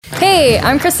Hey,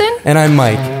 I'm Kristen. And I'm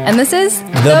Mike. And this is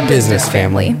The Business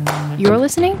Family. You're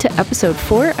listening to episode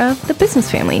 4 of The Business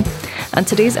Family. On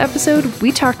today's episode,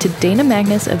 we talk to Dana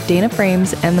Magnus of Dana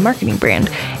Frames and the marketing brand.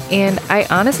 And I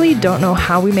honestly don't know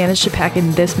how we managed to pack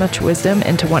in this much wisdom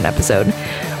into one episode.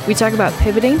 We talk about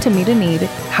pivoting to meet a need,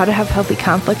 how to have healthy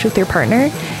conflict with your partner,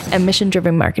 and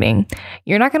mission-driven marketing.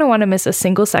 You're not going to want to miss a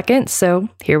single second, so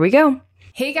here we go.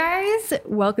 Hey guys,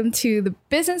 welcome to the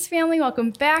Business Family.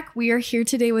 Welcome back. We are here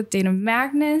today with Dana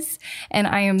Magnus, and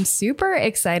I am super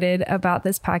excited about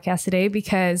this podcast today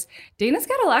because Dana's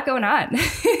got a lot going on.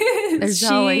 There's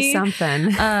always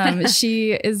something.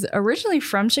 She is originally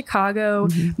from Chicago,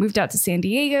 moved out to San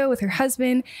Diego with her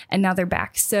husband, and now they're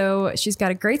back. So she's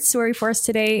got a great story for us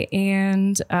today,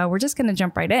 and we're just going to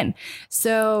jump right in.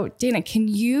 So Dana, can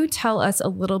you tell us a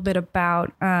little bit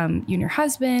about you and your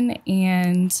husband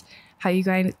and how you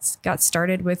guys got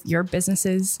started with your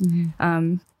businesses?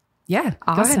 Yeah,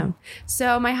 awesome.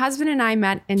 So my husband and I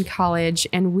met in college,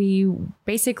 and we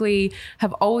basically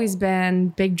have always been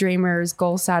big dreamers,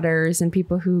 goal setters, and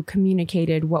people who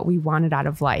communicated what we wanted out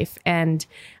of life. And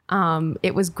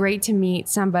it was great to meet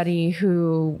somebody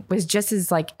who was just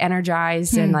as like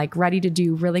energized and like ready to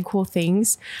do really cool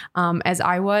things as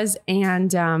I was.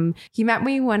 And he met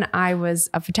me when I was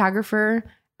a photographer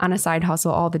on a side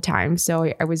hustle all the time.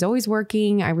 So I was always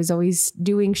working. I was always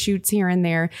doing shoots here and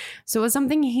there. So it was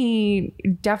something he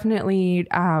definitely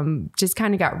just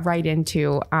kind of got right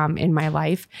into in my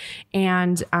life.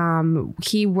 And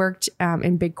he worked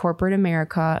in big corporate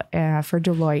America for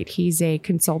Deloitte. He's a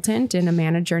consultant and a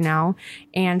manager now.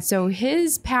 And so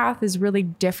his path is really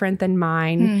different than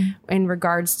mine in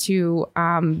regards to,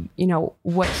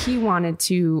 what he wanted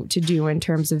to do in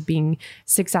terms of being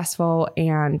successful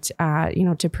and,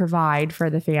 to provide for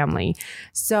the family.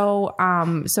 So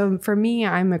for me,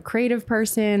 I'm a creative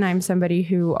person. I'm somebody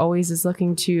who always is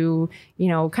looking to,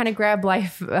 kind of grab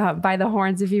life by the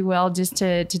horns, if you will, just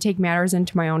to take matters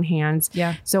into my own hands.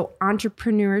 Yeah. So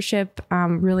entrepreneurship,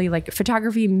 really like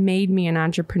photography made me an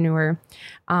entrepreneur.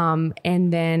 And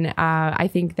then I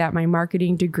think that my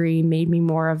marketing degree made me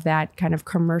more of that kind of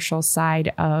commercial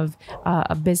side of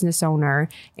a business owner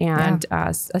and a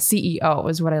CEO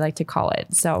is what I like to call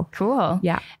it. So cool.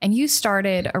 Yeah. And you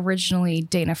started originally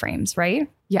Dana Frames, right?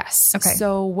 Yes. Okay.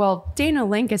 So, Dana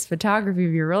Link is photography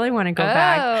if you really want to go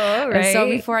back. Right. So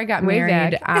before I got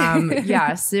married,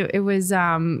 yes, it was,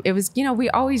 we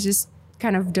always just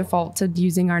kind of default to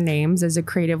using our names as a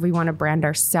creative. We want to brand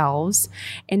ourselves.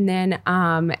 And then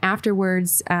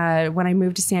afterwards, when I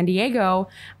moved to San Diego,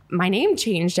 my name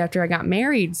changed after I got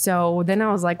married. So then I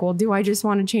was like, well, do I just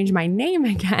want to change my name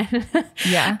again?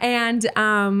 Yeah. And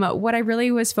what I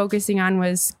really was focusing on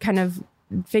was kind of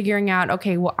figuring out,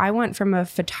 okay, well, I went from a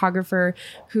photographer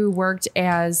who worked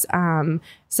as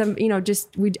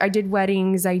I did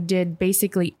weddings, I did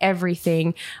basically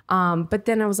everything. But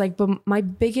then I was like, but my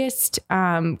biggest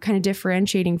kind of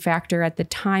differentiating factor at the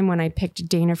time when I picked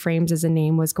Dana Frames as a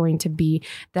name was going to be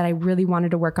that I really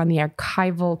wanted to work on the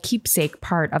archival keepsake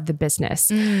part of the business.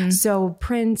 So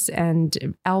prints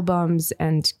and albums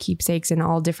and keepsakes in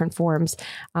all different forms.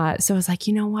 So I was like,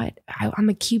 you know what? I'm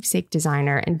a keepsake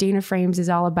designer, and Dana Frames is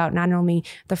all about not only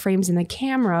the frames in the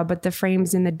camera, but the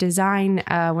frames in the design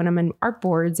when I'm in art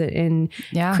boards and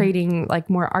creating like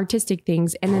more artistic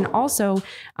things. And then also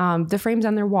the frames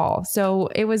on their wall. So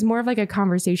it was more of like a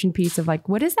conversation piece of like,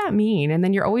 what does that mean? And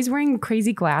then you're always wearing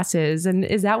crazy glasses. And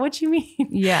is that what you mean?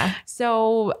 Yeah.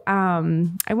 So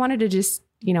I wanted to just,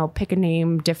 pick a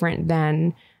name different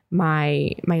than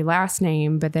my last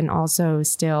name, but then also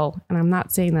still, and I'm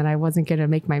not saying that I wasn't going to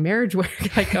make my marriage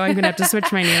work, like, oh, I'm going to have to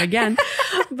switch my name again.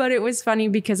 But it was funny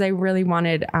because I really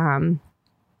wanted,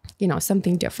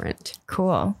 something different.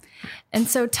 Cool. And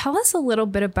so tell us a little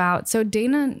bit about, so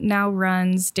Dana now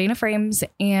runs Dana Frames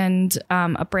and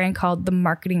a brand called The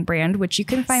Marketing Brand, which you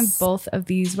can find both of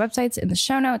these websites in the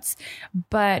show notes.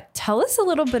 But tell us a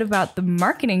little bit about The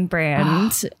Marketing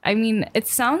Brand. I mean, it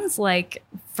sounds like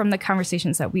from the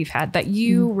conversations that we've had that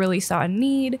you really saw a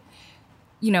need,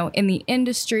 in the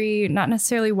industry, not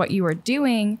necessarily what you were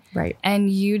doing. Right.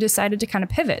 And you decided to kind of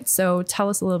pivot. So tell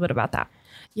us a little bit about that.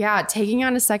 Yeah, taking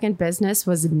on a second business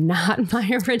was not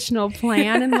my original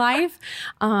plan in life.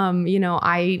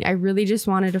 I really just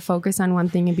wanted to focus on one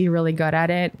thing and be really good at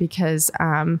it because,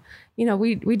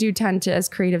 we do tend to, as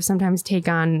creatives, sometimes take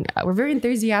on, we're very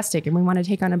enthusiastic and we want to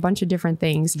take on a bunch of different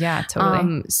things. Yeah,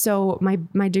 totally. So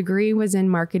my degree was in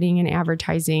marketing and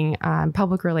advertising,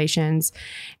 public relations.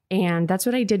 And that's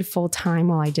what I did full time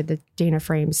while I did the Dana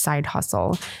Frames side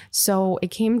hustle. So it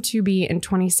came to be in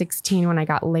 2016 when I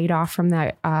got laid off from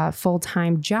that full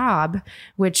time job,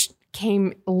 which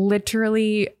came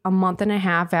literally a month and a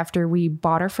half after we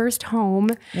bought our first home.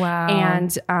 Wow.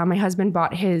 And my husband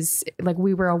bought his, like,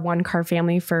 we were a 1-car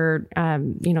family for,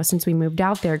 since we moved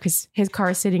out there, because his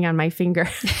car is sitting on my finger.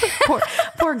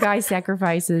 poor guy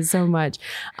sacrifices so much.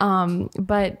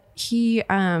 But he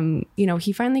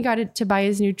finally got it to buy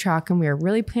his new truck, and we were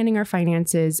really planning our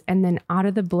finances. And then out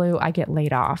of the blue, I get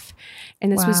laid off.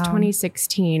 And this was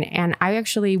 2016. And I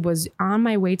actually was on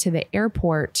my way to the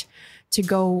airport to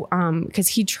go, because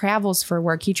he travels for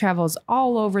work. He travels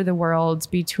all over the world,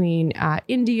 between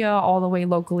India all the way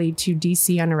locally to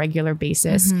DC on a regular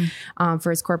basis for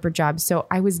his corporate job. So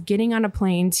I was getting on a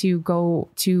plane to go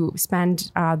to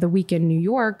spend the week in New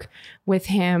York with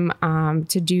him,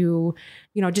 to do,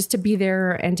 just to be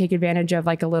there and take advantage of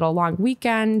like a little long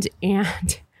weekend,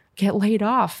 and get laid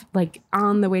off like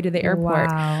on the way to the airport.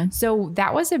 Wow. So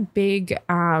that was a big,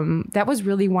 that was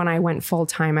really when I went full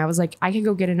time. I was like, I could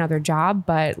go get another job,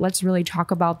 but let's really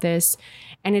talk about this.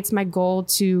 And it's my goal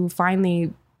to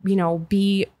finally,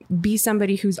 be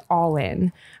somebody who's all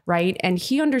in, right? And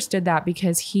he understood that,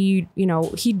 because he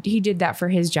did that for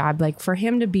his job. Like, for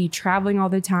him to be traveling all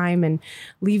the time and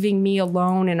leaving me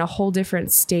alone in a whole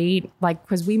different state, like,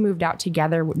 because we moved out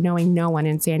together knowing no one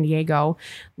in San Diego,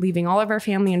 leaving all of our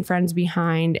family and friends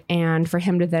behind, and for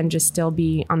him to then just still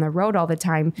be on the road all the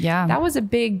time. Yeah. That was a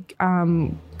big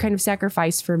kind of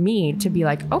sacrifice for me to be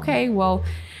like, okay, well,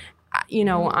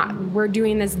 we're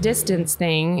doing this distance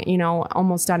thing,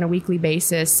 almost on a weekly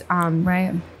basis.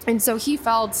 Right. And so he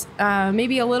felt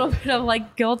maybe a little bit of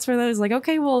like guilt for those, like,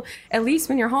 okay, well, at least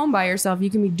when you're home by yourself, you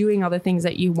can be doing all the things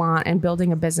that you want and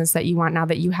building a business that you want, now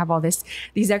that you have all these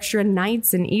extra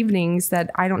nights and evenings that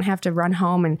I don't have to run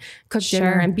home and cook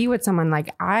dinner and be with someone.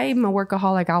 Like, I'm a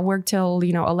workaholic. I'll work till,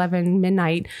 11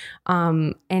 midnight.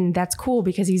 And that's cool,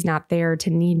 because he's not there to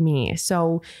need me.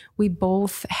 So we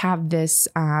both have this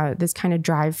kind of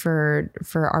drive for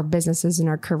our businesses and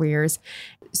our careers.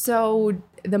 So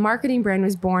the marketing brand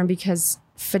was born because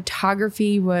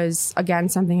photography was, again,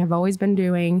 something I've always been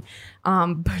doing.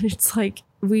 But it's like,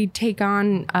 we take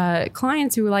on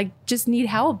clients who like just need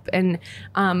help. And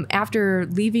after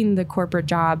leaving the corporate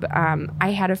job,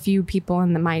 I had a few people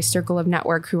in my circle of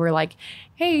network who were like,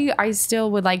 hey, I still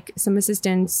would like some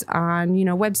assistance on,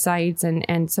 websites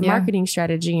and some marketing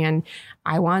strategy. And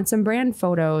I want some brand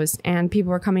photos. And people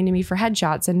were coming to me for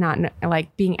headshots and not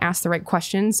like being asked the right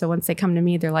questions. So once they come to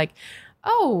me, they're like,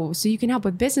 oh, so you can help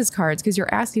with business cards, because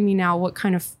you're asking me now what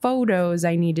kind of photos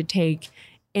I need to take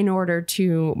in order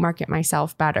to market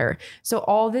myself better. So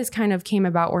all this kind of came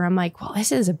about where I'm like, well,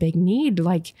 this is a big need.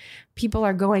 Like, people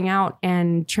are going out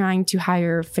and trying to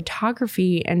hire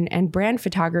photography and brand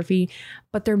photography,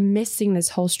 but they're missing this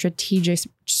whole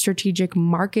strategic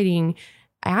marketing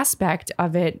aspect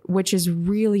of it, which is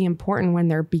really important when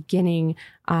they're beginning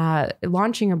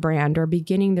launching a brand or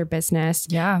beginning their business.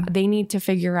 Yeah. They need to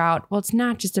figure out, well, it's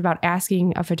not just about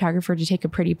asking a photographer to take a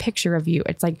pretty picture of you.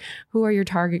 It's like, who are your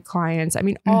target clients? I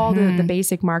mean, all the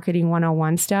basic marketing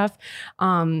 101 stuff.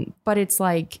 But it's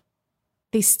like,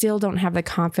 they still don't have the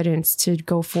confidence to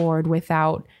go forward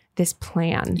without this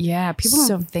plan. Yeah. People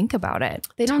don't think about it.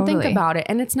 They don't think about it.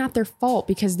 And it's not their fault,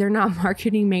 because they're not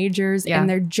marketing majors and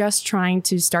they're just trying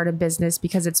to start a business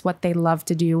because it's what they love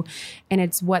to do. And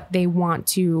it's what they want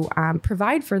to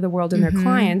provide for the world and their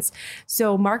clients.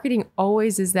 So marketing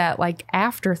always is that like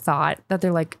afterthought that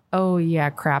they're like, oh yeah,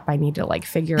 crap, I need to like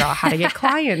figure out how to get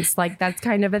clients. Like, that's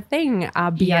kind of a thing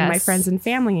beyond my friends and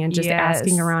family and just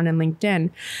asking around in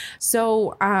LinkedIn.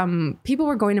 So people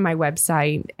were going to my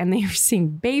website and they were seeing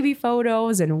baby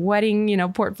photos and wedding,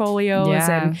 portfolios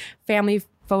and family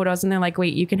photos. And they're like,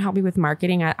 wait, you can help me with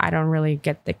marketing? I don't really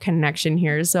get the connection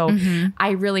here. So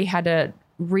I really had to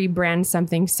rebrand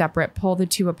something separate, pull the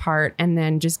two apart, and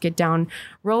then just get down,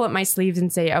 roll up my sleeves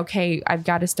and say, okay, I've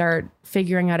got to start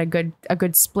figuring out a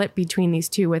good split between these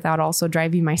two without also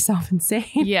driving myself insane.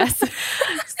 Yes.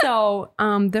 So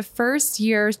the first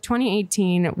year,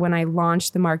 2018, when I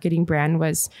launched the marketing brand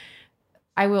was,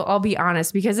 I'll be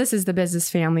honest, because this is the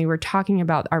business family. We're talking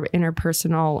about our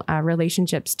interpersonal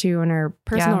relationships too, and our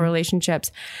personal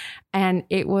relationships. And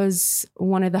it was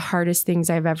one of the hardest things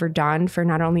I've ever done for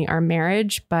not only our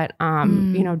marriage, but,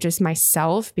 just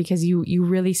myself, because you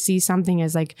really see something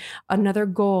as like another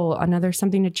goal, another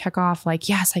something to check off. Like,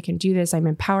 yes, I can do this. I'm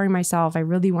empowering myself. I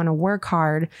really want to work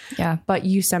hard. Yeah. But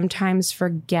you sometimes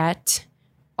forget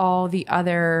all the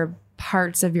other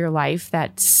parts of your life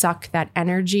that suck that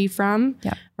energy from.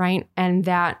 Yeah. Right. And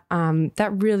that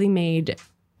really made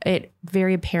it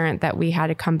very apparent that we had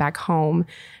to come back home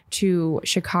to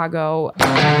Chicago.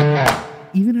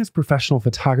 Even as professional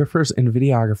photographers and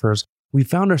videographers, we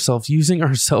found ourselves using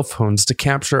our cell phones to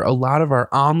capture a lot of our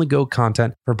on-the-go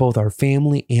content for both our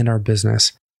family and our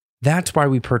business. That's why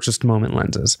we purchased Moment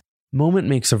lenses. Moment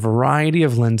makes a variety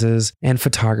of lenses and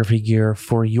photography gear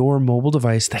for your mobile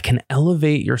device that can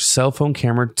elevate your cell phone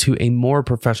camera to a more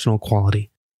professional quality.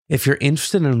 If you're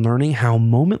interested in learning how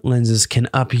Moment lenses can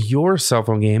up your cell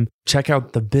phone game, check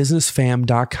out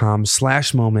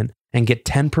thebusinessfam.com/moment and get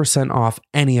 10% off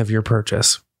any of your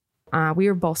purchase. We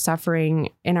were both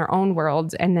suffering in our own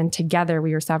worlds, and then together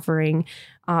we were suffering.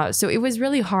 So it was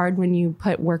really hard when you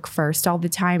put work first all the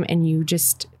time and you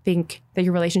just think that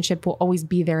your relationship will always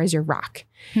be there as your rock.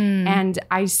 And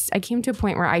I came to a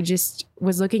point where I just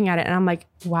was looking at it and I'm like,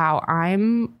 wow,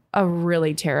 I'm a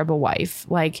really terrible wife.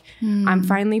 Like I'm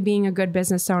finally being a good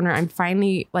business owner. I'm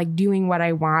finally like doing what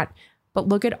I want, but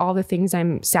look at all the things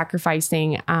I'm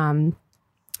sacrificing in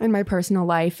my personal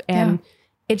life. And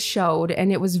it showed,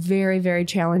 and it was very, very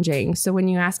challenging. So when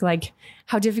you ask like,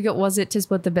 how difficult was it to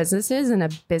split the businesses and a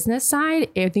business side?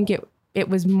 I think it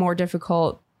was more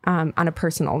difficult on a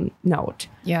personal note.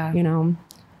 Yeah. You know?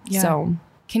 Yeah. So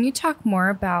can you talk more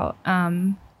about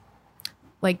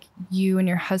like you and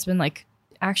your husband, like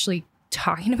actually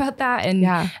talking about that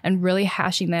and really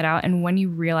hashing that out? And when you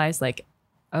realize like,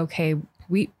 okay,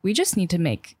 we just need to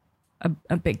make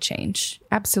a big change.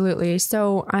 Absolutely.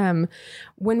 So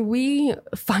when we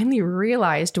finally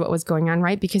realized what was going on,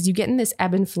 right? Because you get in this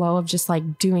ebb and flow of just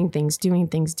like doing things.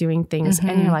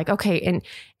 And you're like, okay. And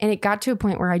it got to a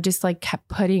point where I just like kept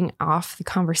putting off the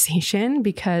conversation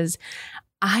because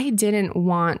I didn't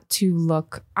want to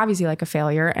look obviously like a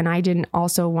failure. And I didn't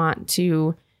also want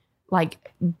to like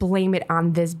blame it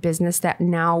on this business that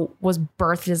now was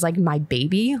birthed as like my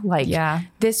baby. Like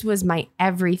this was my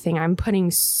everything. I'm putting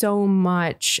so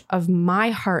much of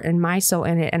my heart and my soul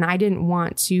in it. And I didn't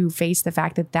want to face the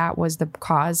fact that that was the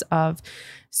cause of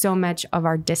so much of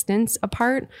our distance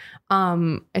apart.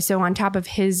 So on top of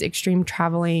his extreme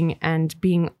traveling and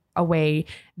being away,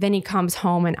 then he comes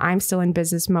home and I'm still in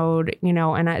business mode, you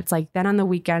know, and it's like, then on the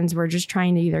weekends, we're just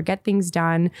trying to either get things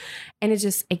done. And it's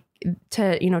just,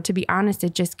 to be honest,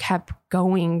 it just kept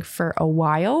going for a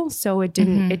while. So it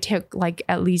didn't, it took like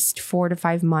at least 4 to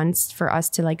 5 months for us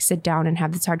to like sit down and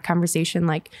have this hard conversation.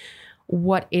 Like,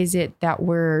 what is it that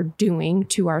we're doing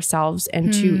to ourselves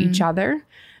and to each other?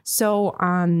 So,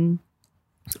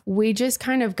 we just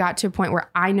kind of got to a point where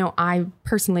I know I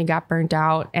personally got burnt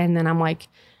out. And then I'm like,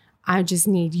 I just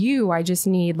need you. I just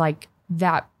need like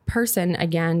that person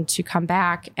again to come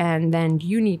back. And then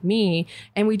you need me.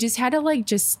 And we just had to like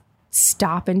just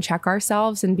stop and check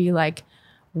ourselves and be like,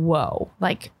 whoa,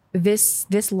 like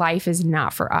this life is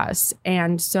not for us.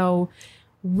 And so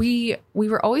we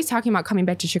were always talking about coming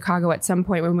back to Chicago at some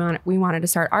point when we wanted to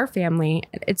start our family.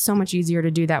 It's so much easier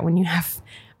to do that when you have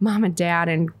mom and dad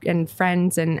and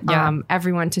friends and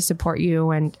everyone to support you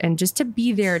and just to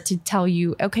be there to tell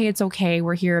you, okay, it's okay.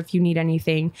 We're here if you need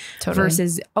anything. Totally.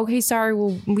 Versus, okay, sorry,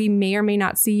 well, we may or may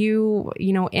not see you,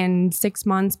 in 6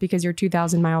 months because you're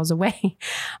 2,000 miles away.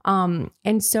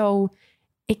 And so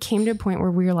it came to a point where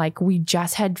we were like, we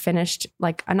just had finished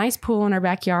like a nice pool in our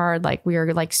backyard. Like we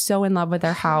were like so in love with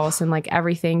our house and like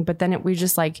everything. But then we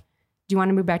just like, do you want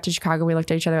to move back to Chicago? We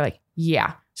looked at each other like,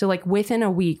 yeah. So like within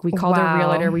a week, we called our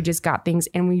realtor, we just got things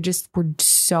and we just were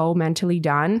so mentally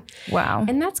done. Wow.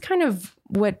 And that's kind of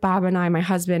what Bob and I, my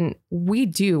husband, we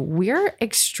do. We're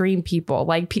extreme people.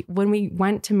 Like when we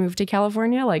went to move to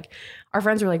California, like our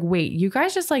friends were like, wait, you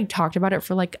guys just like talked about it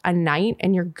for like a night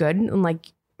and you're good. And like,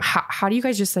 how do you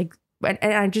guys just like, and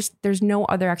I just, there's no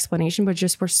other explanation, but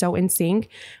just we're so in sync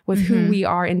with who we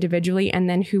are individually and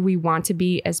then who we want to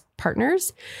be as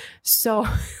partners. So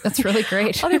that's really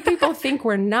great. Other people think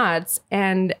we're nuts.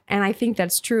 And I think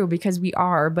that's true because we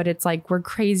are, but it's like, we're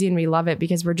crazy and we love it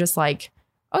because we're just like,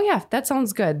 oh yeah, that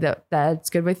sounds good. That's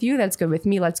good with you. That's good with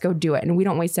me. Let's go do it. And we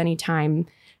don't waste any time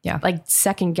like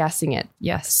second guessing it.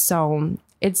 Yes. So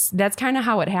that's kind of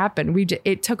how it happened.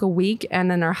 It took a week and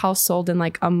then our house sold in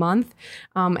like a month.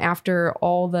 After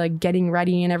all the getting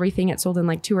ready and everything, it sold in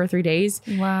like 2 or 3 days.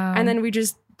 Wow. And then we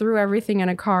just threw everything in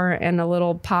a car and a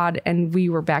little pod and we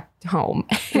were back home.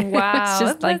 Wow. It's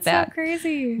just like that. So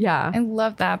crazy. Yeah. I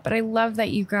love that. But I love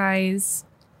that you guys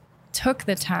took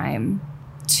the time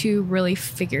to really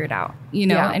figure it out,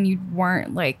 and you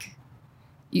weren't like,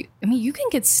 you can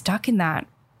get stuck in that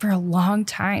for a long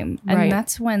time. And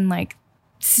that's when like,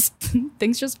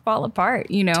 things just fall apart,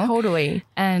 Totally.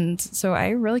 And so I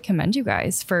really commend you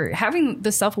guys for having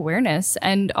the self-awareness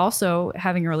and also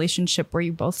having a relationship where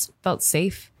you both felt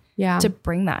safe to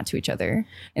bring that to each other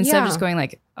instead of just going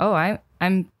like, oh, I'm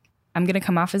going to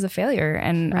come off as a failure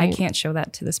and I can't show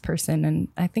that to this person. And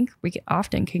I think we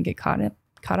often can get caught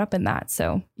caught up in that.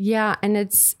 So yeah. And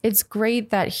it's great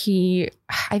that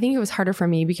I think it was harder for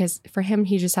me because for him,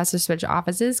 he just has to switch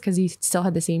offices because he still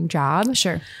had the same job.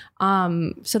 sure.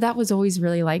 So that was always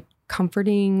really like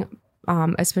comforting,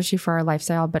 especially for our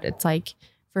lifestyle. But it's like,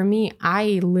 for me,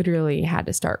 I literally had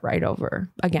to start right over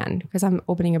again because I'm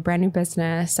opening a brand new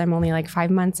business. I'm only like 5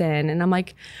 months in and I'm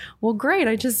like, well, great.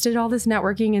 I just did all this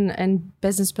networking and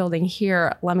business building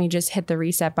here. Let me just hit the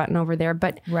reset button over there.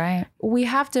 But Right. we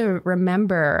have to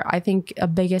remember, I think a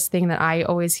biggest thing that I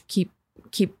always keep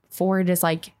forward is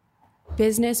like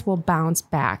business will bounce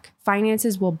back.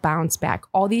 Finances will bounce back.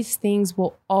 All these things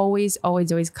will always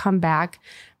come back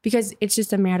because it's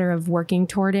just a matter of working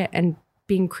toward it and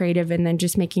being creative and then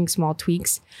just making small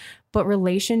tweaks. But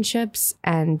relationships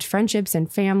and friendships and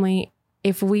family,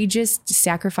 if we just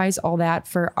sacrifice all that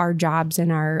for our jobs and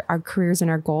our careers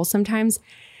and our goals, sometimes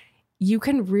you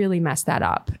can really mess that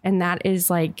up. And that is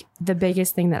like the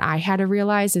biggest thing that I had to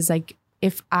realize is like,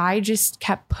 if I just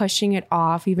kept pushing it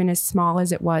off, even as small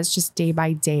as it was, just day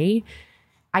by day,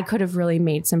 I could have really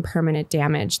made some permanent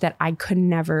damage that I could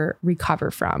never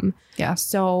recover from. Yeah.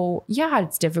 So yeah,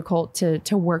 it's difficult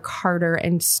to work harder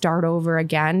and start over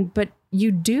again, but you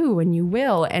do and you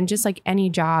will. And just like any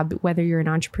job, whether you're an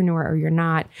entrepreneur or you're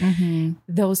not,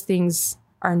 those things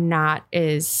are not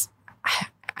they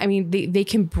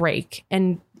can break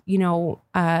and,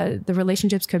 the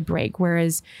relationships could break.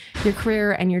 Whereas your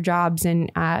career and your jobs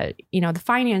and, the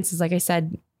finances, like I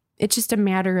said, it's just a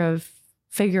matter of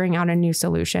figuring out a new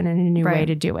solution and a new way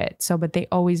to do it. So, but they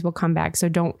always will come back. So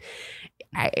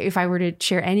if I were to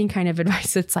share any kind of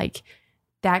advice, it's like,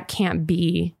 that can't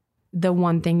be the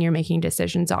one thing you're making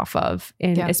decisions off of,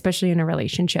 especially in a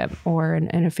relationship or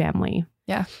in a family.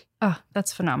 Yeah. Oh,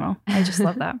 that's phenomenal. I just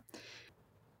love that.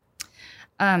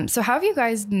 So how have you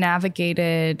guys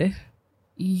navigated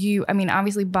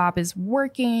obviously Bob is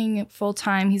working full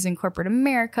time. He's in corporate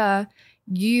America.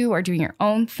 You are doing your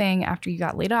own thing after you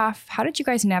got laid off. How did you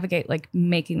guys navigate like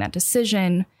making that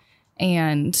decision?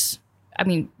 And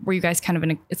were you guys kind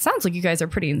of it sounds like you guys are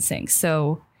pretty in sync.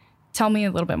 So tell me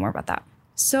a little bit more about that.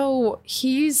 So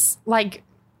he's like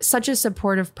such a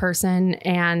supportive person.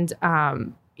 And,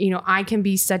 I can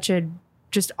be such a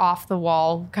just off the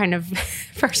wall kind of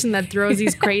person that throws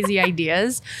these crazy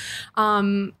ideas.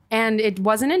 And it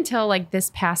wasn't until like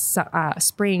this past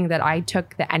spring that I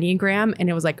took the Enneagram and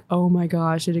it was like, oh my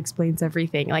gosh, it explains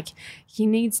everything. Like he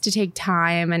needs to take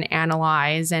time and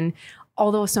analyze. And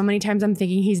although so many times I'm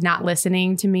thinking he's not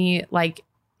listening to me, like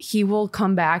he will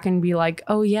come back and be like,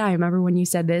 oh yeah, I remember when you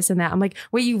said this and that. I'm like,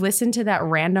 wait, you listened to that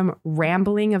random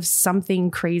rambling of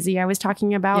something crazy I was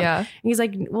talking about? Yeah. And he's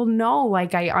like, well, no,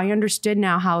 like I understood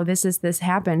now how this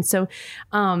happened. So,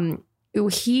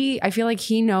 I feel like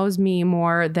he knows me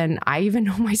more than I even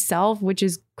know myself, which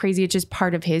is crazy. It's just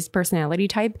part of his personality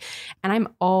type. And I'm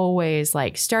always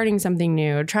like starting something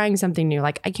new, trying something new.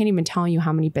 Like I can't even tell you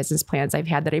how many business plans I've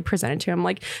had that I presented to him.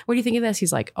 Like, what do you think of this?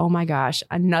 He's like, oh my gosh,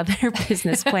 another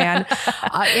business plan.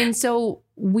 And so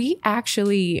we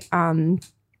actually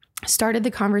started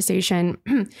the conversation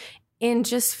in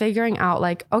just figuring out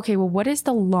like, okay, well, what does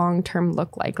the long-term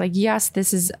look like? Like, yes,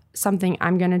 this is something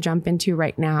I'm going to jump into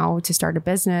right now to start a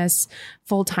business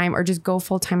full-time or just go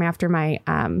full-time after my,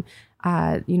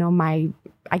 I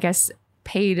guess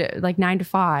paid like 9 to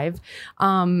 5.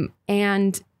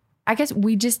 And I guess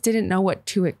we just didn't know what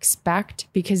to expect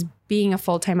because being a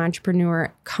full-time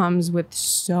entrepreneur comes with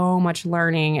so much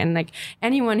learning. And like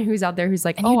anyone who's out there who's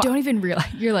like, and you don't even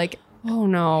realize, you're like, oh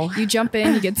no, you jump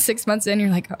in, you get 6 months in, you're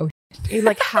like, oh,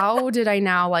 like, how did I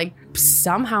now, like,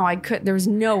 somehow there was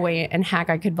no way in heck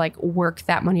I could like work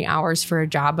that many hours for a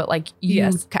job, but like you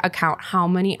account how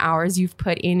many hours you've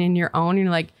put in your own. And you're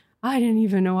like, I didn't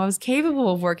even know I was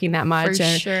capable of working that much. For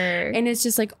sure. And it's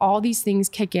just like all these things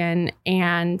kick in.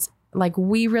 And like,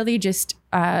 we really just,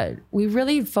 we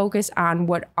really focus on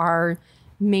what our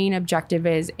main objective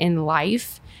is in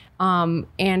life.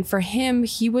 And for him,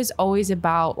 he was always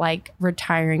about like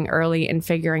retiring early and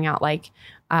figuring out like,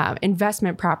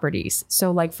 investment properties. So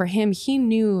like for him, he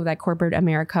knew that corporate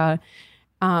America,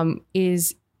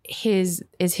 is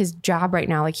his job right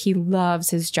now. Like he loves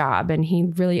his job and he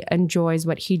really enjoys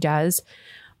what he does,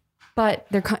 but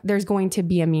there's going to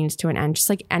be a means to an end, just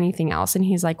like anything else. And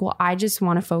he's like, well, I just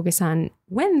want to focus on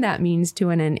when that means to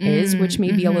an end is, which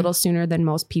may be a little sooner than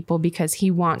most people, because he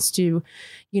wants to,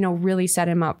 really set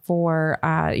him up for,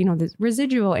 the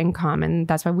residual income. And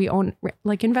that's why we own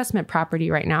like investment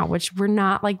property right now, which we're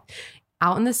not like,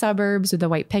 out in the suburbs with a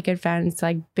white picket fence,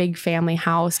 like big family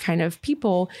house kind of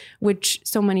people, which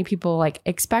so many people like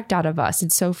expect out of us.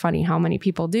 It's so funny how many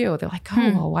people do. They're like,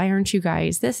 oh, well, why aren't you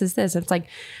guys this? It's like,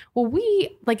 well,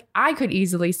 I could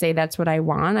easily say that's what I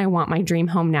want. I want my dream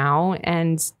home now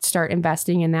and start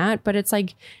investing in that. But it's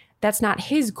like, that's not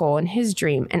his goal and his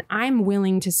dream. And I'm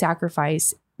willing to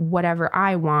sacrifice whatever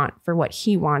I want for what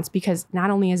he wants, because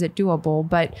not only is it doable,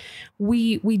 but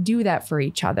we do that for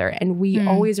each other. And we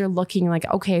always are looking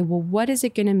like, okay, well, what is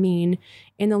it going to mean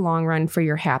in the long run for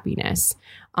your happiness?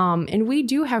 And we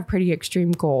do have pretty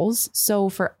extreme goals. So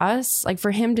for us, like for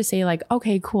him to say like,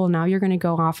 okay, cool, now you're going to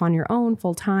go off on your own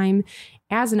full time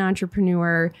as an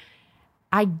entrepreneur.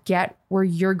 I get where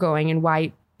you're going and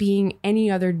why being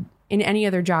in any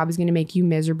other job is going to make you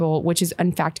miserable, which is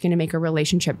in fact going to make a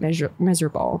relationship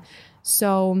miserable.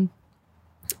 So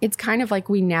it's kind of like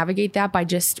we navigate that by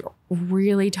just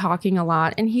really talking a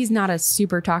lot. And he's not a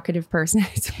super talkative person.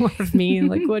 It's more of me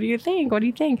like, what do you think? What do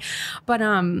you think? But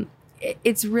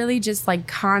it's really just like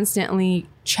constantly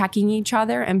checking each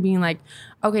other and being like,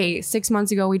 okay, 6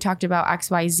 months ago we talked about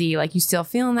XYZ. Like, you still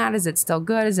feeling that? Is it still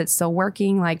good? Is it still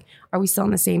working? Like, are we still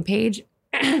on the same page?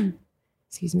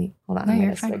 Excuse me. Hold on. No, I'm you're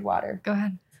going to fine. swig water. Go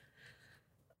ahead.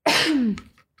 I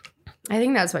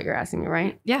think that's what you're asking me,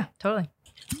 right? Yeah, totally.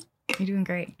 You're doing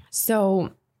great.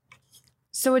 So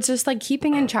it's just like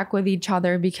keeping in check with each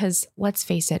other, because let's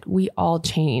face it, we all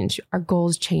change. Our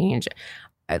goals change.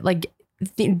 Like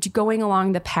going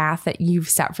along the path that you've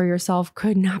set for yourself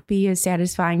could not be as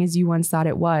satisfying as you once thought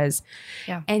it was.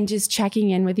 Yeah. And just checking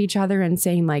in with each other and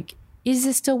saying like, is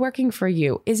this still working for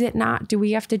you? Is it not? Do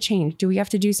we have to change? Do we have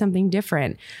to do something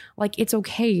different? Like, it's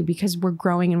okay, because we're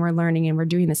growing and we're learning and we're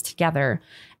doing this together.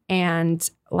 And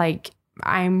like,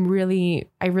 I really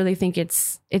think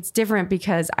it's different,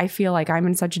 because I feel like I'm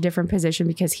in such a different position,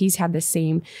 because he's had the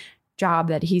same job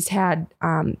that he's had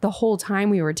the whole time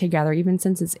we were together, even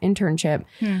since his internship.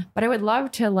 But I would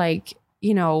love to like,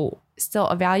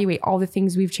 still evaluate all the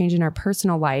things we've changed in our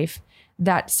personal life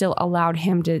that still allowed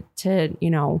him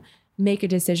to make a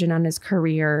decision on his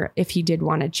career if he did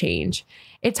want to change.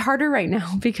 It's harder right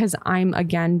now because I'm,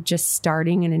 again, just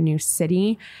starting in a new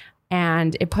city,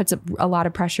 and it puts a lot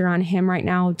of pressure on him right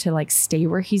now to like stay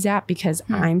where he's at, because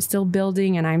I'm still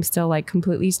building and I'm still like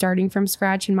completely starting from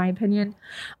scratch, in my opinion.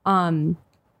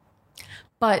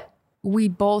 But we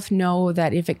both know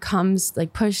that if it comes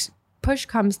like push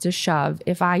comes to shove,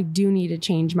 if I do need to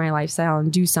change my lifestyle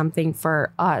and do something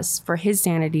for us, for his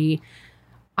sanity,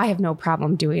 I have no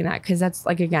problem doing that, because that's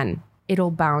like, again,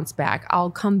 it'll bounce back. I'll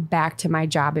come back to my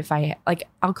job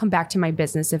I'll come back to my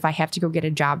business if I have to go get a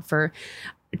job for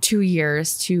 2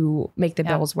 years to make the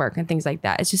bills work and things like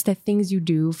that. It's just the things you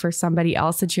do for somebody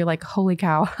else that you're like, holy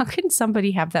cow, how can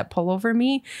somebody have that pull over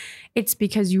me? It's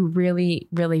because you really,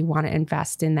 really want to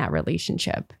invest in that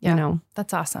relationship.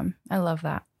 That's awesome. I love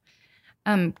that.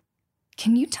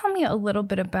 Can you tell me a little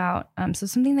bit about, so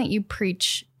something that you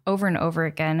preach over and over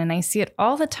again, and I see it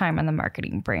all the time on the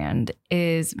marketing brand,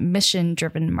 is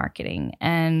mission-driven marketing.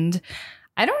 And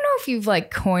I don't know if you've like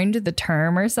coined the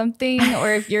term or something,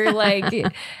 or if you're like,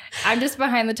 I'm just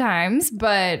behind the times,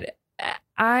 but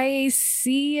I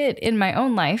see it in my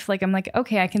own life. Like, I'm like,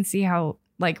 okay, I can see how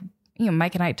like,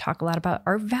 Mike and I talk a lot about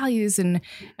our values and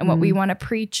what we want to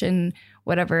preach and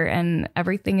whatever, and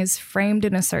everything is framed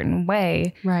in a certain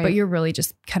way, right? But you're really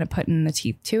just kind of putting the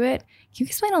teeth to it. Can you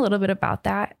explain a little bit about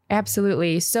that?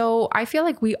 Absolutely. So I feel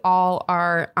like we all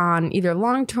are on either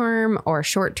long-term or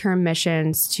short-term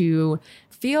missions to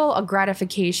feel a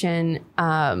gratification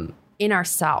in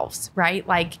ourselves, right?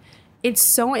 Like, it's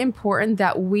so important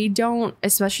that we don't,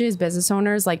 especially as business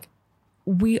owners, like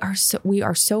we are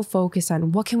so focused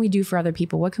on what can we do for other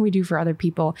people? What can we do for other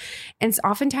people? And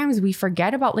oftentimes we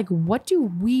forget about like, what do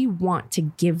we want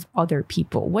to give other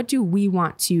people? What do we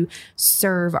want to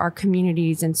serve our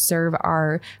communities and serve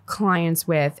our clients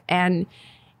with? And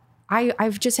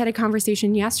I've just had a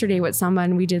conversation yesterday with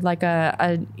someone. We did like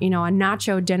a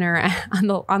nacho dinner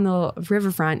on the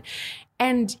riverfront.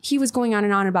 And he was going on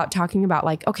and on about talking about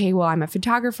like, okay, well, I'm a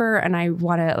photographer and I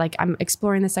want to like, I'm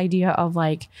exploring this idea of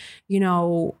like,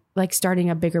 like starting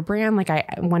a bigger brand. Like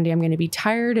one day I'm going to be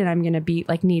tired and I'm going to be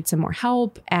like, need some more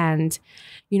help. And,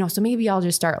 so maybe I'll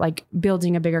just start like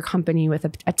building a bigger company with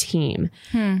a team.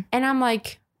 And I'm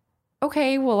like,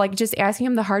 okay, well, like just asking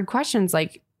him the hard questions,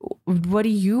 like, what do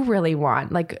you really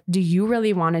want? Like, do you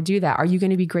really want to do that? Are you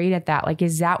going to be great at that? Like,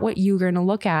 is that what you're going to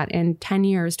look at in 10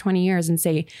 years, 20 years and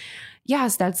say,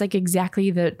 yes, that's like exactly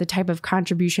the type of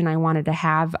contribution I wanted to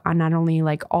have on not only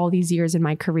like all these years in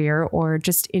my career or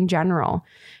just in general.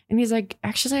 And he's like,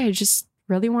 actually, I just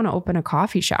really want to open a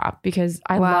coffee shop because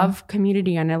I love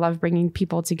community and I love bringing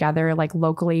people together like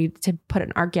locally to put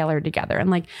an art gallery together. And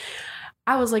like,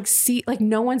 I was like, see, like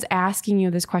no one's asking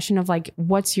you this question of like,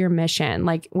 what's your mission?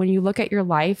 Like when you look at your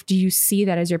life, do you see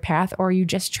that as your path, or are you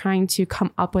just trying to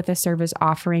come up with a service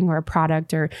offering or a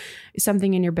product or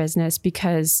something in your business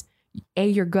because A,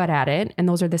 you're good at it, and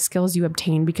those are the skills you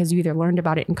obtain because you either learned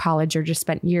about it in college or just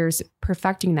spent years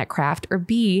perfecting that craft, or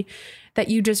B, that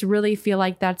you just really feel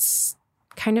like that's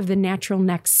kind of the natural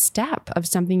next step of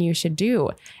something you should do.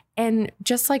 And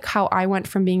just like how I went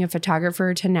from being a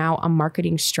photographer to now a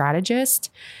marketing strategist,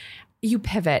 you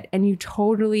pivot and you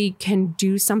totally can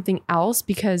do something else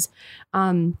because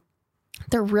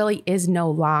there really is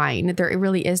no line. There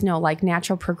really is no like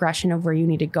natural progression of where you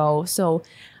need to go. So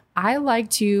I like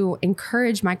to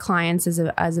encourage my clients as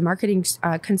a marketing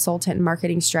consultant and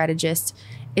marketing strategist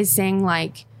is saying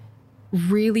like,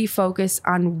 really focus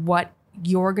on what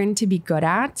you're going to be good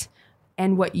at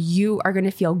and what you are going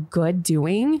to feel good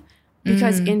doing,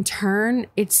 because in turn,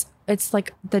 it's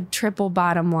like the triple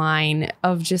bottom line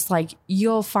of just like,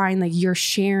 you'll find like you're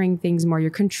sharing things more, you're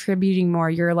contributing more,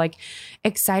 you're like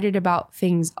excited about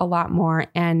things a lot more.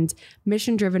 And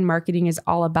mission-driven marketing is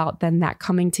all about then that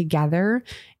coming together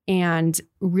and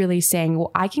really saying,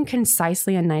 well, I can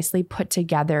concisely and nicely put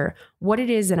together what it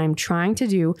is that I'm trying to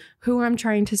do, who I'm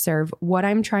trying to serve, what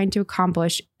I'm trying to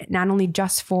accomplish, not only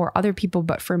just for other people,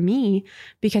 but for me,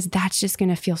 because that's just going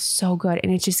to feel so good.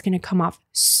 And it's just going to come off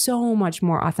so much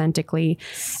more authentically.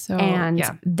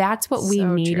 That's what we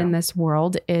need in this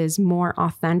world is more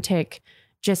authentic,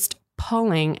 just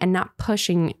pulling and not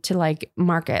pushing to like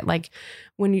market. Like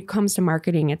when it comes to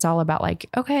marketing, it's all about like,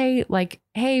 okay, like,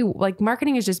 hey, like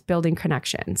marketing is just building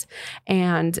connections.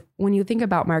 And when you think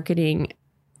about marketing,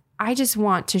 I just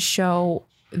want to show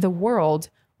the world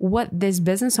what this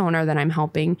business owner that I'm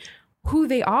helping, who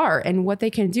they are and what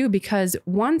they can do. Because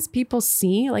once people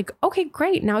see like, okay,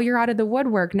 great, now you're out of the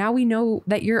woodwork. Now we know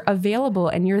that you're available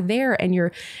and you're there and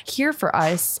you're here for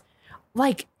us.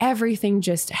 Like everything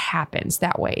just happens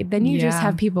that way. Then you just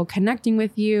have people connecting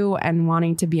with you and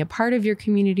wanting to be a part of your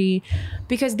community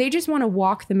because they just want to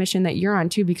walk the mission that you're on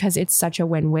too, because it's such a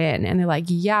win-win. And they're like,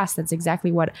 yes, that's exactly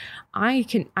what I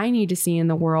need to see in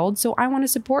the world. So I want to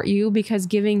support you because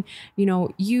giving,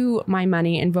 you my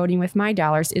money and voting with my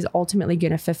dollars is ultimately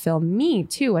going to fulfill me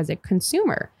too as a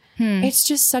consumer. It's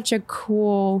just such a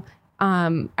cool,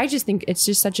 I just think it's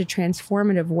just such a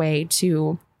transformative way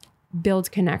to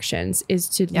build connections is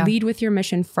to lead with your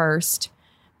mission first,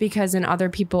 because then other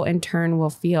people in turn will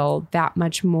feel that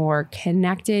much more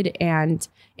connected and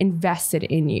invested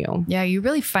in you. Yeah, you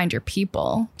really find your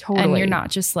people. Totally. And you're not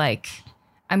just like,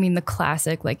 the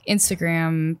classic like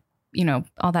Instagram,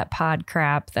 all that pod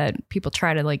crap that people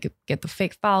try to like get the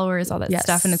fake followers, all that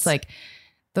stuff. And it's like,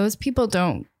 those people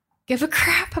don't give a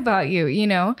crap about you,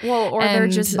 Well, or they're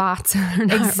just bots.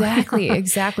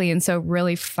 Exactly. And so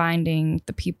really finding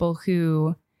the people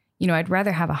who, I'd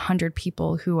rather have 100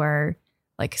 people who are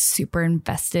like super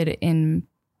invested in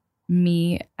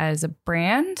me as a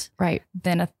brand, right,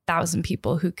 than 1,000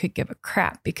 people who could give a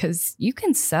crap, because you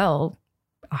can sell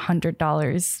 $100,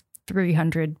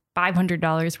 $300,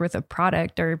 $500 worth of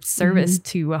product or service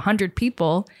to 100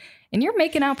 people and you're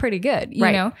making out pretty good, you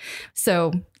know?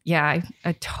 So yeah,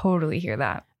 I totally hear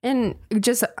that. And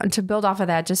just to build off of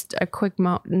that, just a quick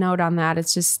note on that.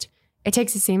 It's just, it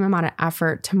takes the same amount of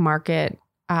effort to market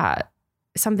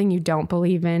something you don't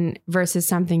believe in versus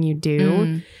something you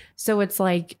do. So it's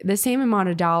like the same amount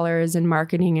of dollars in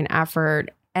marketing and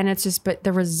effort. And it's just, but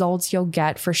the results you'll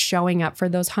get for showing up for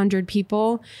those 100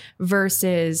 people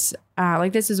versus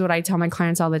like, this is what I tell my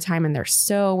clients all the time. And they're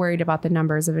so worried about the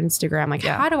numbers of Instagram. Like,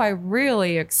 how do I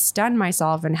really extend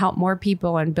myself and help more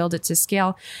people and build it to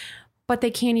scale? But they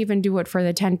can't even do it for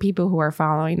the 10 people who are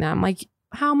following them. Like,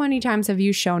 how many times have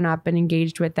you shown up and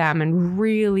engaged with them and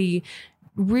really,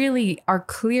 really are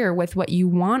clear with what you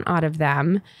want out of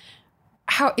them?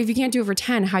 How, if you can't do it for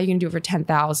 10, how are you going to do it for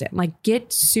 10,000? Like,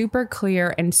 get super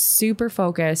clear and super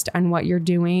focused on what you're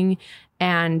doing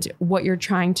and what you're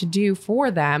trying to do for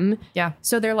them. Yeah.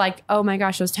 So they're like, oh my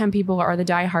gosh, those 10 people are the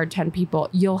diehard 10 people.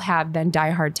 You'll have then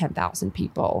diehard 10,000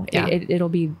 people. Yeah. It'll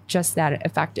be just that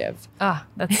effective. Oh,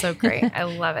 that's so great. I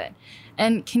love it.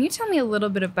 And can you tell me a little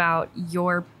bit about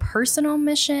your personal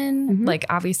mission? Like,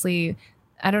 obviously,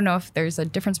 I don't know if there's a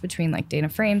difference between like Dana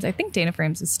Frames. I think Dana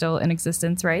Frames is still in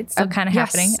existence, right? Still kind of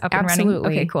happening, up and running.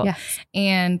 Okay, cool. Yes.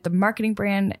 And the marketing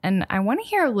brand. And I want to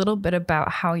hear a little bit about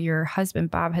how your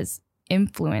husband, Bob, has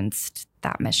influenced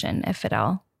that mission, if at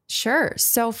all. Sure.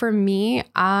 So for me,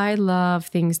 I love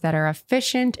things that are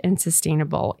efficient and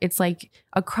sustainable. It's like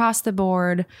across the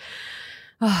board.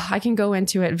 I can go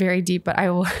into it very deep, but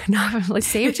I will not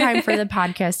save time for the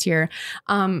podcast here.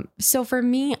 So for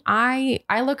me, I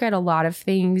look at a lot of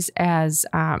things as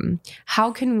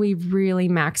how can we really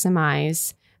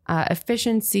maximize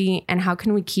efficiency, and how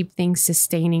can we keep things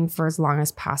sustaining for as long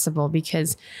as possible?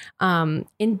 Because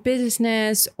in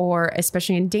business, or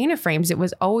especially in Dana Frames, it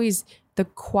was always the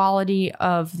quality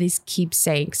of these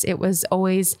keepsakes. It was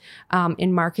always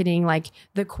in marketing, like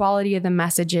the quality of the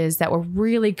messages that were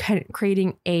really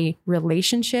creating a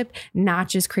relationship, not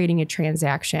just creating a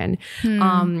transaction.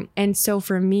 And so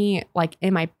for me, like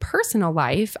in my personal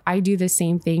life, I do the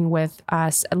same thing with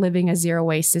us living a zero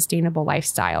waste sustainable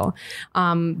lifestyle.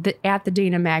 At the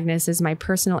Dana Magnus is my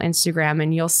personal Instagram,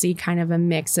 and you'll see kind of a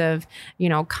mix of,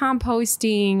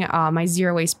 composting, my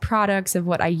zero waste products of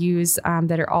what I use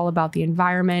that are all about the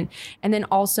environment, and then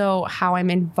also how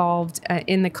I'm involved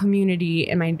in the community,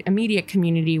 in my immediate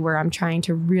community, where I'm trying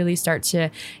to really start to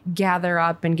gather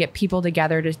up and get people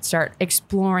together to start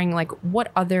exploring like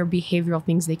what other behavioral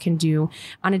things they can do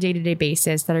on a day-to-day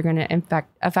basis that are going to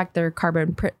affect their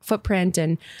carbon footprint,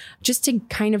 and just to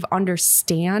kind of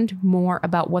understand more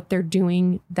about what they're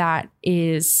doing that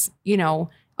is,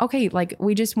 okay, like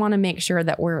we just want to make sure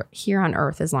that we're here on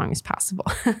Earth as long as possible.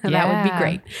 That would be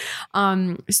great.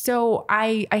 So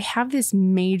I have this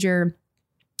major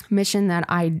mission that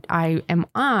I am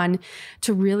on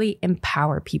to really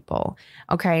empower people.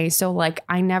 Okay. So like,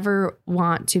 I never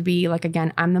want to be like,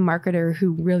 again, I'm the marketer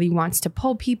who really wants to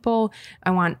pull people.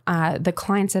 I want the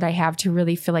clients that I have to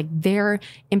really feel like they're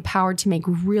empowered to make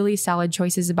really solid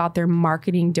choices about their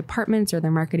marketing departments or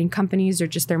their marketing companies, or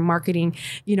just their marketing,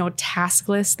 task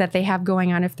list that they have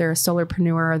going on if they're a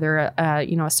solopreneur or they're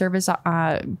a service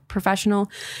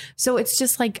professional. So it's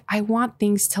just like, I want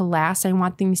things to last. I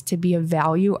want things to be of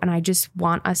value. And I just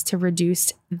want us to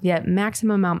reduce the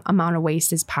maximum amount of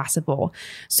waste as possible.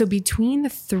 So between the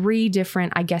three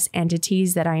different,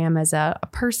 entities that I am as a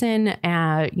person,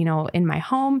 in my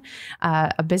home,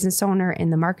 a business owner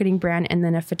in the marketing brand, and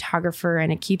then a photographer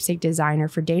and a keepsake designer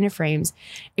for Dana Frames,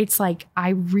 it's like, I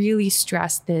really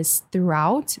stress this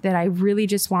throughout, that I really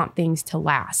just want things to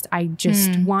last. I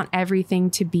just want everything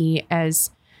to be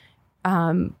as,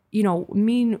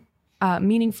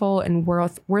 meaningful and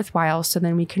worthwhile, so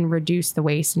then we can reduce the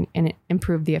waste and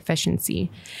improve the efficiency.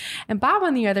 And Bob,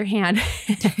 on the other hand,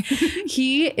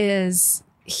 he's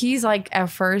like,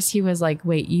 at first he was like,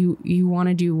 wait, you want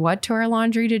to do what to our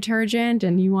laundry detergent?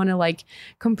 And you want to like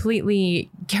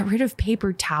completely get rid of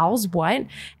paper towels? What?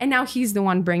 And now he's the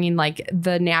one bringing like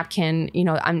the napkin,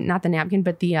 not the napkin,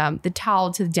 but the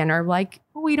towel to dinner. Like,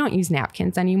 we don't use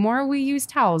napkins anymore. We use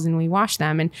towels and we wash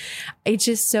them. And it's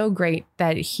just so great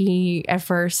that he at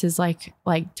first is like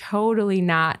totally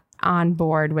not on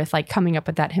board with like coming up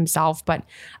with that himself. But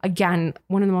again,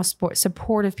 one of the most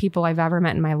supportive people I've ever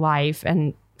met in my life,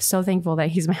 and so thankful that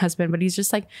he's my husband. But he's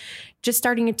just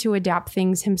starting to adapt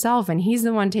things himself, and he's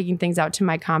the one taking things out to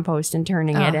my compost and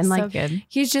turning it. And like, so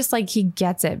he's just like, he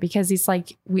gets it, because he's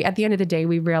like, at the end of the day,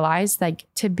 we realized like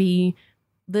to be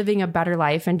living a better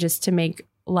life and just to make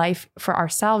life for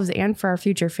ourselves and for our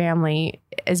future family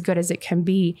as good as it can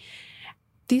be,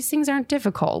 these things aren't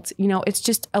difficult. It's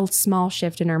just a small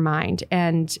shift in our mind.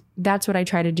 And that's what I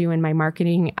try to do in my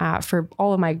marketing for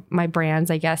all of my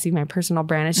brands, even my personal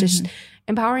brand. It's just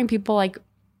empowering people. Like,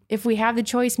 if we have the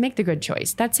choice, make the good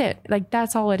choice. That's it. Like,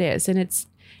 that's all it is. And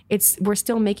we're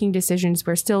still making decisions.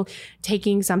 We're still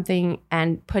taking something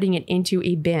and putting it into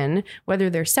a bin, whether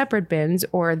they're separate bins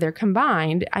or they're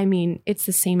combined. I mean, it's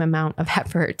the same amount of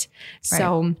effort. Right.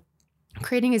 So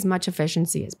creating as much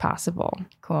efficiency as possible.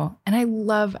 Cool. And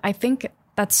I think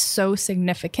that's so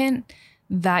significant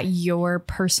that your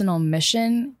personal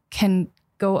mission can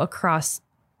go across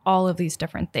all of these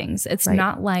different things. It's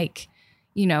not like,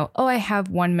 I have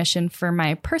one mission for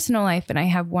my personal life and I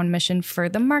have one mission for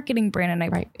the marketing brand.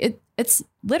 And it's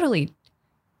literally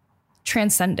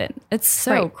transcendent. It's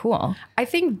so cool. I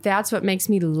think that's what makes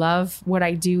me love what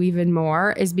I do even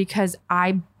more, is because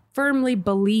I firmly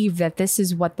believe that this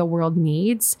is what the world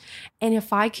needs. And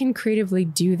if I can creatively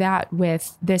do that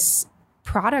with this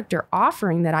product or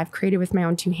offering that I've created with my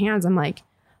own two hands, I'm like,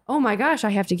 oh my gosh,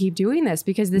 I have to keep doing this,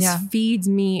 because this feeds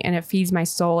me and it feeds my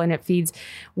soul and it feeds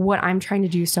what I'm trying to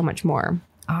do so much more.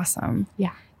 Awesome.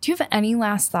 Yeah. Do you have any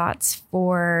last thoughts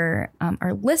for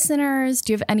our listeners?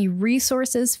 Do you have any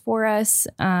resources for us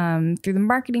through the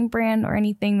marketing brand, or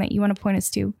anything that you want to point us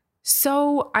to?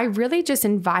 So I really just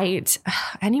invite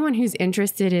anyone who's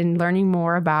interested in learning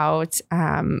more about,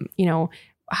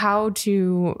 how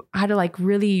to like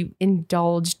really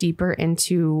indulge deeper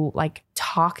into like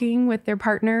talking with their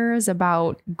partners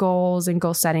about goals and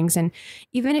goal settings. And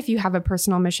even if you have a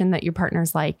personal mission that your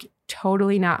partner's like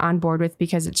totally not on board with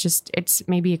because it's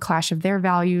maybe a clash of their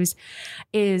values,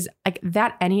 is like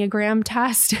that Enneagram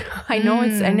test. I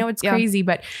know it's crazy,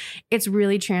 but it's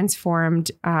really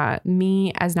transformed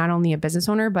me as not only a business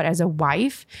owner, but as a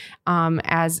wife,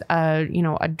 as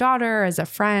a daughter, as a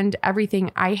friend, everything.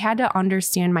 I had to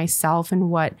understand myself and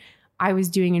what I was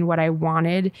doing and what I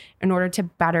wanted in order to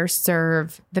better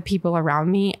serve the people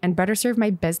around me and better serve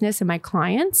my business and my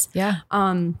clients. Yeah.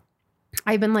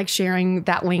 I've been like sharing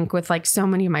that link with like so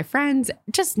many of my friends,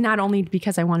 just not only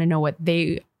because I want to know what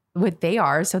they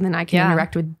are, so then I can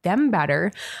interact with them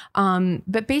better.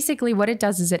 But basically what it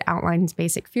does is it outlines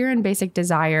basic fear and basic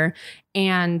desire.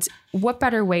 And what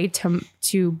better way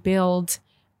to build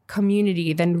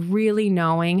community than really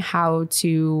knowing how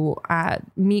to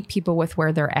meet people with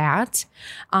where they're at.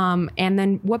 And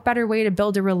then what better way to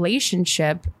build a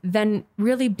relationship than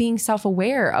really being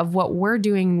self-aware of what we're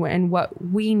doing and what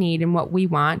we need and what we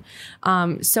want.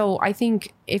 So I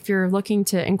think if you're looking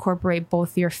to incorporate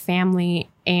both your family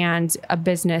and a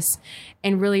business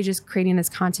and really just creating this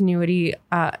continuity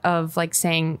of like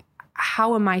saying,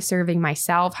 how am I serving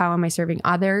myself? How am I serving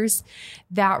others?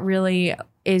 That really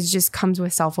comes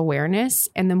with self-awareness.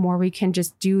 And the more we can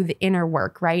just do the inner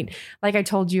work, right? Like I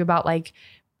told you about, like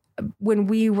when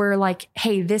we were like,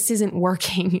 hey, this isn't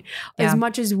working, as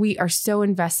much as we are so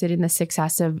invested in the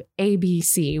success of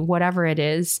ABC, whatever it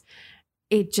is,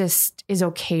 it just is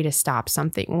okay to stop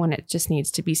something when it just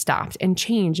needs to be stopped and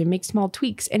change and make small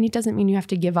tweaks. And it doesn't mean you have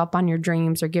to give up on your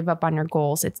dreams or give up on your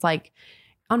goals. It's like,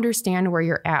 understand where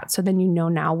you're at. So then you know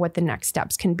now what the next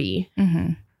steps can be.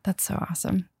 Mm-hmm. That's so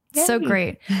awesome. Yay. So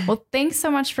great. Well, thanks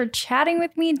so much for chatting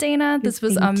with me, Dana. This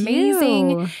was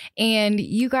amazing. And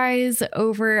you guys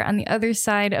over on the other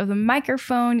side of the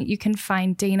microphone, you can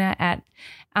find Dana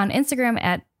on Instagram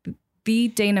at the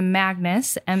Dana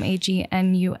Magnus,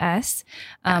 Magnus.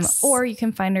 Or you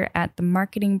can find her at the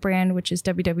marketing brand, which is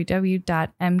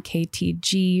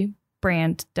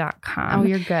www.mktgbrand.com. Oh,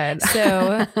 you're good.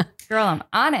 So girl, I'm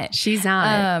on it. She's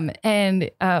on it.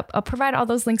 And I'll provide all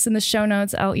those links in the show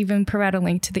notes. I'll even provide a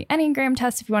link to the Enneagram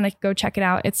test if you want to go check it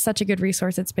out. It's such a good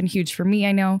resource. It's been huge for me,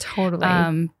 I know.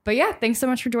 Totally. But yeah, thanks so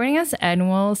much for joining us and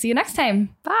we'll see you next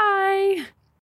time. Bye.